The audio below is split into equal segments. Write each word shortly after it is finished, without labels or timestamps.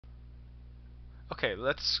Okay,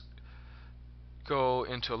 let's go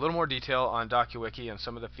into a little more detail on Dokuwiki and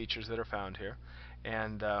some of the features that are found here,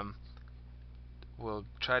 and we'll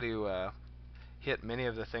try to hit many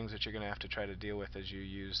of the things that you're going to have to try to deal with as you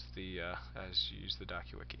use the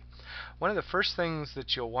Dokuwiki. One of the first things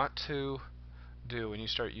that you'll want to do when you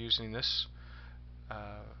start using this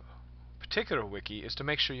particular wiki is to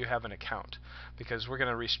make sure you have an account, because we're going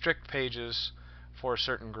to restrict pages for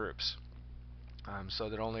certain groups, so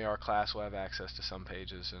that only our class will have access to some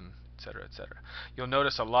pages, and etc., etc. You'll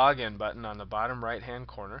notice a login button on the bottom right hand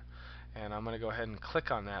corner, and I'm going to go ahead and click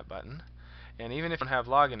on that button. And even if you don't have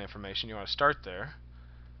login information, you want to start there,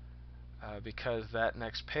 because that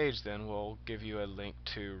next page then will give you a link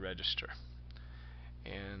to register.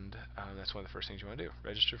 And that's one of the first things you want to do.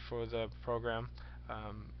 Register for the program.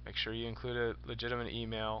 Make sure you include a legitimate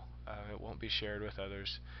email. It won't be shared with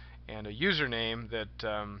others. And a username that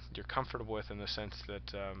you're comfortable with, in the sense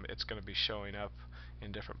that it's going to be showing up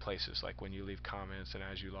in different places, like when you leave comments and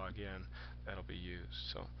as you log in, that'll be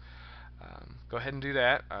used. So go ahead and do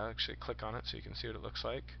that. I'll actually click on it so you can see what it looks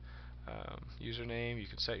like. Username, you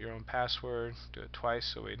can set your own password, do it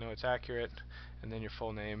twice so we know it's accurate, and then your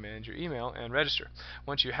full name and your email, and register.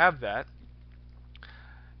 Once you have that,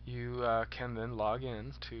 you can then log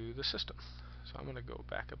in to the system. So I'm going to go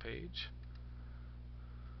back a page,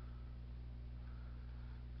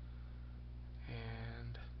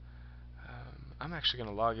 and I'm actually going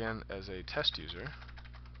to log in as a test user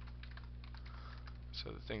so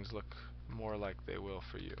that things look more like they will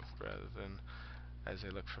for you rather than as they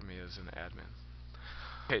look for me as an admin.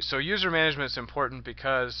 Okay, so user management is important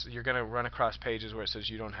because you're going to run across pages where it says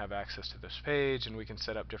you don't have access to this page, and we can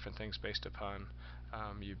set up different things based upon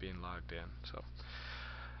you being logged in. So,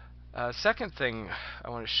 second thing I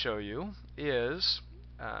want to show you is,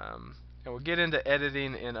 and we'll get into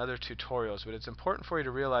editing in other tutorials, but it's important for you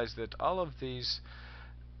to realize that all of these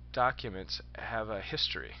documents have a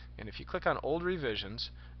history, and if you click on old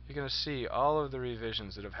revisions, you're going to see all of the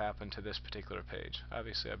revisions that have happened to this particular page.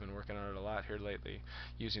 Obviously, I've been working on it a lot here lately,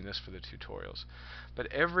 using this for the tutorials.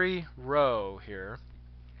 But every row here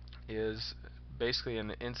is basically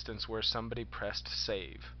an instance where somebody pressed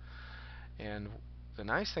save. And the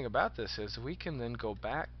nice thing about this is we can then go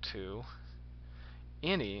back to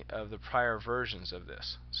any of the prior versions of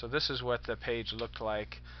this. So this is what the page looked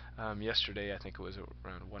like yesterday. I think it was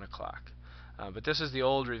around 1 o'clock. But this is the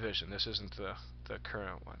old revision. This isn't the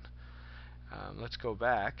current one. Let's go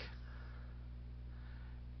back,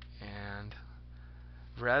 and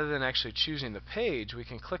rather than actually choosing the page, we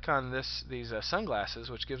can click on these sunglasses,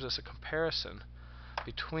 which gives us a comparison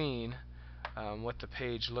between what the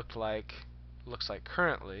page looks like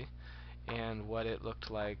currently and what it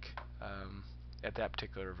looked like at that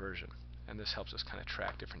particular version. And this helps us kind of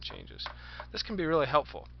track different changes. This can be really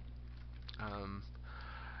helpful.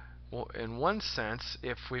 Well, in one sense,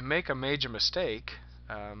 if we make a major mistake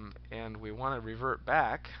and we want to revert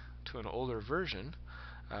back to an older version,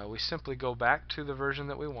 we simply go back to the version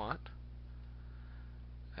that we want,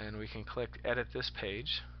 and we can click Edit this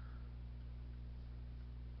page.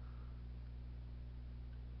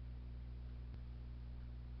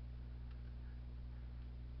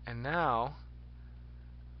 And now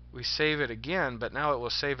we save it again, but now it will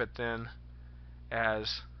save it then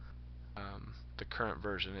as the current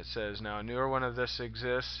version. It says, now a newer one of this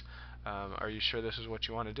exists. Are you sure this is what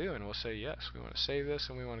you want to do? And we'll say yes, we want to save this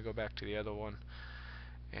and we want to go back to the other one.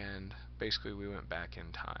 And basically we went back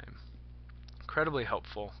in time. Incredibly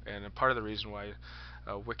helpful, and a part of the reason why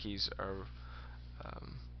wikis are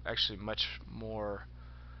actually much more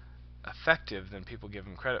effective than people give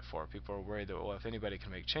them credit for. People are worried that, well, if anybody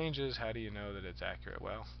can make changes, how do you know that it's accurate?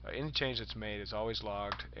 Well, any change that's made is always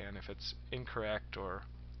logged, and if it's incorrect or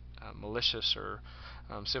malicious or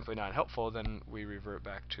simply not helpful, then we revert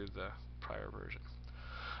back to the prior version.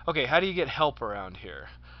 Okay, how do you get help around here?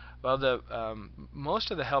 Well,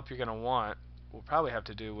 most of the help you're going to want will probably have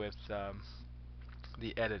to do with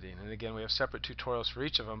the editing. And again, we have separate tutorials for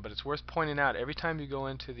each of them, but it's worth pointing out every time you go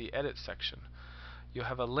into the edit section, you'll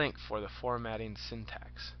have a link for the formatting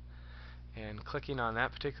syntax. And clicking on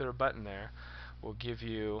that particular button there will give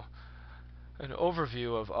you an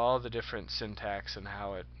overview of all the different syntax and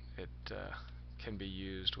how it can be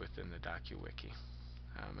used within the Dokuwiki.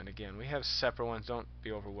 And again, we have separate ones. Don't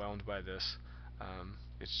be overwhelmed by this.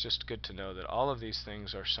 It's just good to know that all of these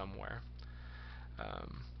things are somewhere.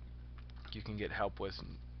 You can get help with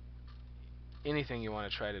anything you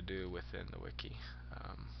want to try to do within the wiki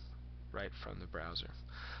right from the browser.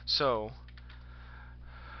 So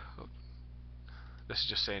this is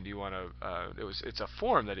just saying, do you want to? It's a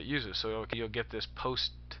form that it uses, so you'll get this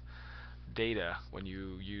post data when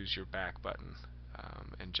you use your back button.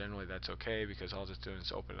 and generally that's okay because all it's doing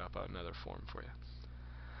is open up another form for you.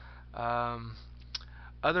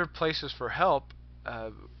 Other places for help,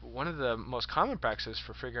 one of the most common practices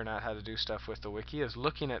for figuring out how to do stuff with the wiki is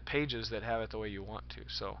looking at pages that have it the way you want to.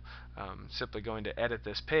 So simply going to edit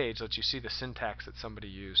this page lets you see the syntax that somebody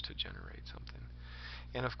used to generate something.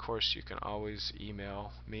 And of course you can always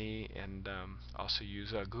email me, and also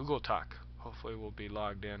use Google Talk. Hopefully we'll be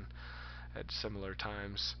logged in at similar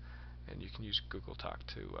times, and you can use Google Talk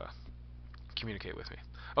to communicate with me.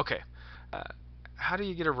 Okay, uh, how do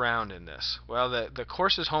you get around in this? Well, the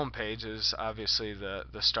course's homepage is obviously the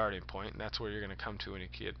starting point, and that's where you're going to come to when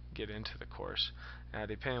you get into the course. Now,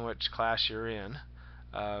 depending on which class you're in,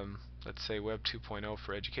 let's say Web 2.0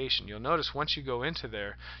 for education, you'll notice once you go into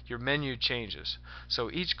there, your menu changes.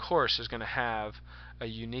 So each course is going to have a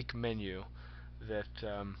unique menu that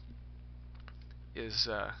is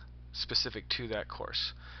specific to that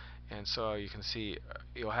course. And so you can see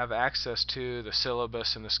you'll have access to the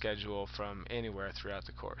syllabus and the schedule from anywhere throughout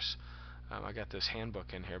the course. I got this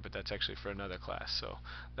handbook in here, but that's actually for another class, so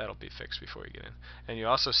that'll be fixed before you get in. And you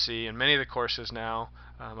also see in many of the courses now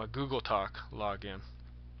a Google Talk login,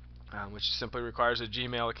 which simply requires a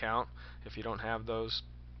Gmail account. If you don't have those,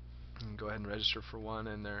 you can go ahead and register for one,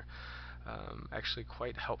 and they're actually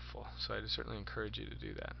quite helpful. So I'd certainly encourage you to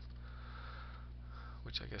do that,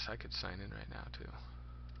 which I guess I could sign in right now too.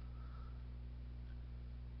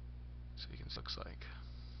 So you can see what it looks like.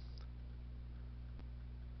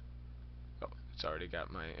 Oh, it's already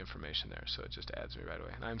got my information there, so it just adds me right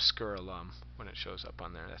away. And I'm SKER alum when it shows up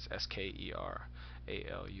on there. That's SKERALUM.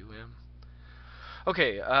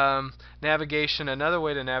 Okay, navigation. Another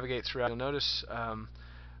way to navigate throughout. You'll notice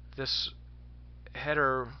this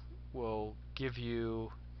header will give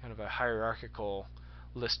you kind of a hierarchical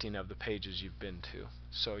listing of the pages you've been to.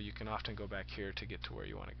 So you can often go back here to get to where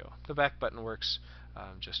you want to go. The back button works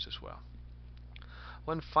just as well.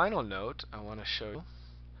 One final note I want to show you,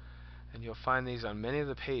 and you'll find these on many of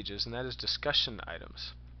the pages, and that is discussion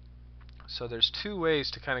items. So there's two ways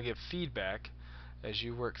to kind of give feedback as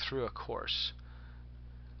you work through a course.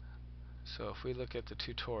 So if we look at the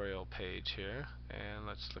tutorial page here, and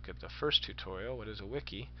let's look at the first tutorial, what is a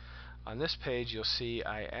wiki? On this page you'll see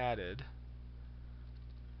I added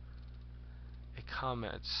a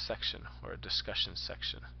comments section, or a discussion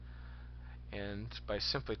section. And by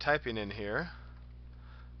simply typing in here,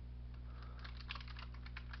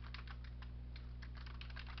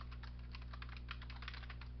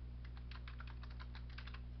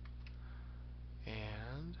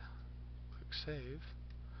 and click save,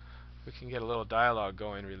 we can get a little dialogue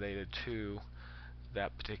going related to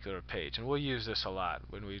that particular page. And we'll use this a lot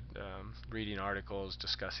when we reading articles,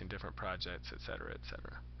 discussing different projects, etc.,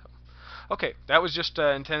 etc. Okay, that was just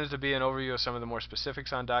intended to be an overview of some of the more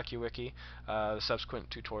specifics on Dokuwiki. The subsequent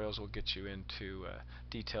tutorials will get you into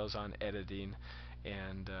details on editing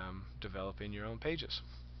and developing your own pages.